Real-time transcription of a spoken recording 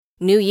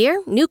New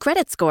year, new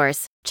credit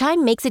scores.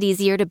 Chime makes it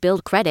easier to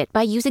build credit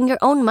by using your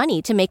own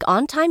money to make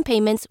on-time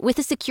payments with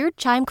a secured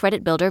Chime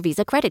Credit Builder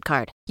Visa credit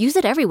card. Use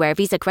it everywhere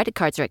Visa credit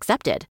cards are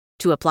accepted.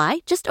 To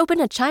apply, just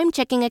open a Chime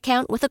checking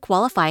account with a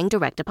qualifying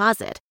direct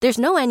deposit. There's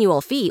no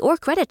annual fee or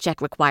credit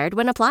check required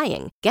when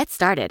applying. Get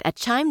started at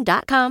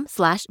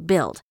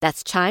chime.com/build.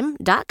 That's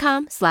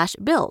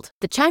chime.com/build.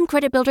 The Chime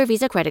Credit Builder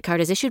Visa credit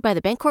card is issued by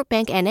the Bancorp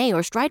Bank N.A.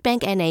 or Stride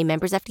Bank N.A.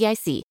 members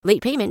FDIC.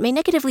 Late payment may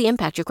negatively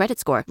impact your credit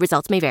score.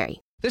 Results may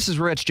vary. This is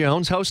Rich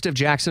Jones, host of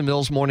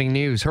Jacksonville's Morning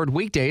News. Heard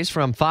weekdays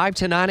from 5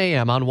 to 9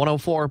 a.m. on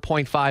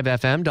 104.5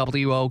 FM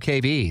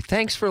WOKV.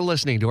 Thanks for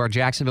listening to our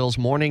Jacksonville's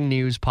Morning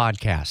News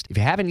podcast. If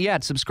you haven't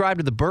yet, subscribe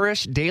to the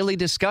Burrish Daily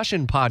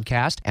Discussion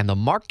podcast and the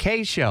Mark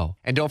Kaye Show.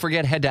 And don't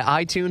forget, head to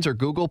iTunes or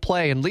Google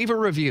Play and leave a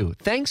review.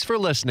 Thanks for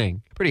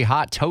listening. Pretty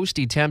hot,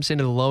 toasty temps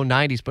into the low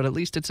 90s, but at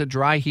least it's a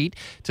dry heat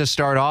to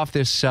start off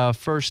this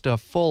first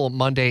full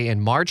Monday in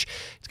March.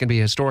 It's going to be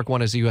a historic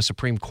one as the U.S.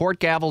 Supreme Court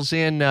gavels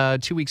in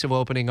 2 weeks of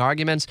opening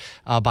arguments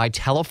by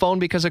telephone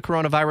because of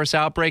coronavirus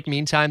outbreak.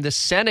 Meantime, the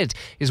Senate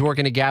is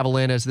working to gavel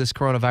in as this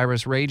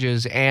coronavirus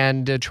rages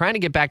and trying to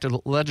get back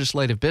to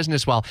legislative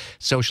business while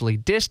socially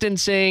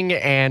distancing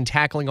and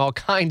tackling all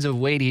kinds of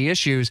weighty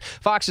issues.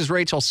 Fox's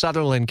Rachel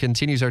Sutherland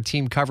continues our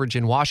team coverage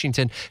in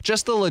Washington.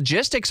 Just the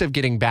logistics of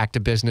getting back to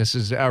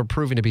business are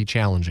proving to be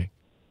challenging.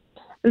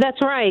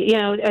 That's right. You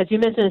know, as you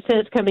mentioned, the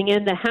Senate's coming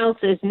in, the House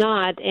is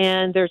not,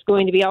 and there's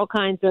going to be all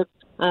kinds of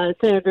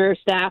senator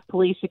staff,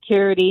 police,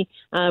 security,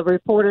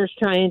 reporters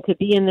trying to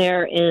be in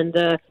there and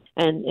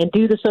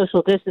do the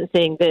social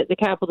distancing. The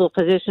Capitol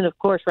position, of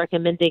course,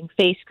 recommending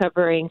face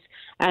coverings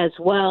as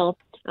well.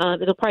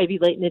 It'll probably be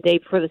late in the day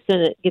before the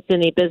Senate gets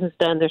any business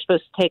done. They're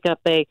supposed to take up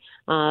a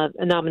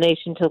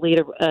nomination to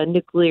lead a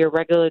nuclear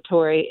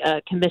regulatory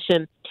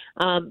commission.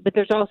 But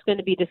there's also going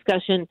to be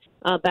discussion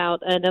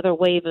about another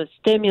wave of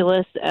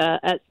stimulus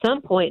at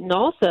some point, and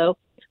also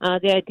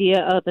the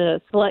idea of a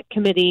select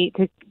committee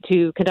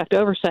to conduct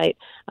oversight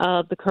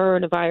of the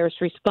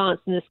coronavirus response.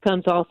 And this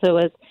comes also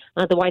as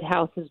the White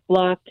House has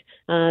blocked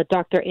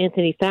Dr.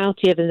 Anthony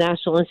Fauci of the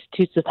National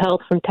Institutes of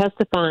Health from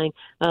testifying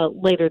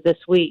later this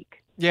week.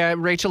 Yeah,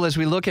 Rachel, as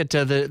we look at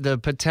the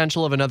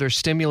potential of another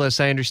stimulus,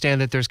 I understand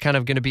that there's kind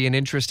of going to be an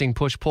interesting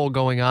push-pull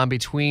going on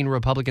between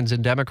Republicans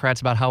and Democrats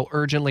about how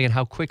urgently and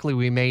how quickly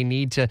we may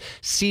need to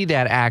see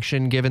that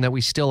action, given that we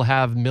still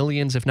have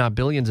millions, if not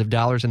billions, of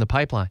dollars in the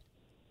pipeline.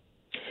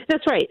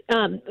 That's right.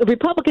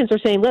 Republicans are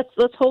saying, let's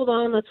hold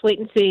on, let's wait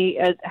and see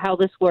how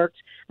this works.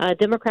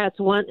 Democrats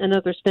want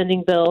another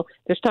spending bill.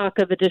 There's talk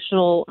of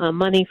additional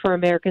money for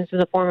Americans in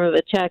the form of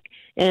a check,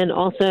 and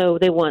also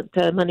they want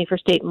money for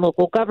state and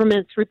local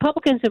governments.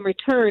 Republicans, in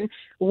return,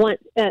 want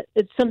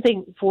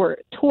something for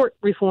tort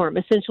reform,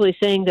 essentially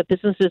saying that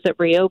businesses that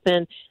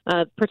reopen,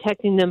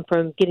 protecting them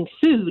from getting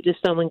sued if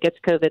someone gets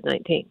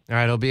COVID-19. All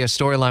right, it'll be a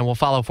storyline we'll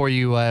follow for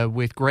you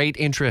with great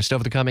interest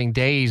over the coming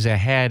days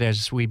ahead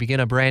as we begin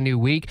a brand new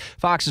week.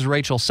 Fox's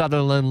Rachel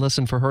Sutherland.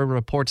 Listen for her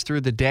reports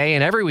through the day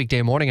and every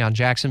weekday morning on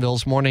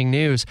Jacksonville's Morning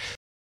News.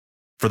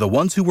 For the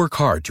ones who work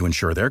hard to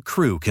ensure their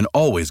crew can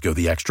always go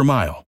the extra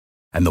mile,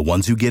 and the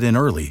ones who get in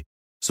early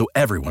so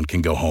everyone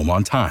can go home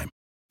on time,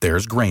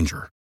 there's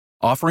Grainger,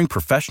 offering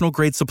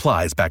professional-grade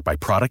supplies backed by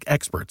product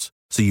experts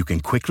so you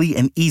can quickly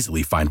and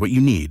easily find what you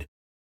need.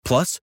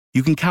 Plus,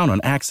 you can count on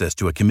access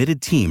to a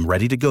committed team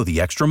ready to go the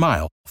extra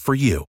mile for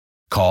you.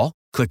 Call,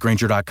 click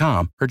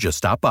Grainger.com, or just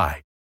stop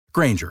by.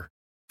 Grainger,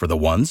 for the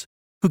ones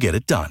who get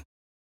it done.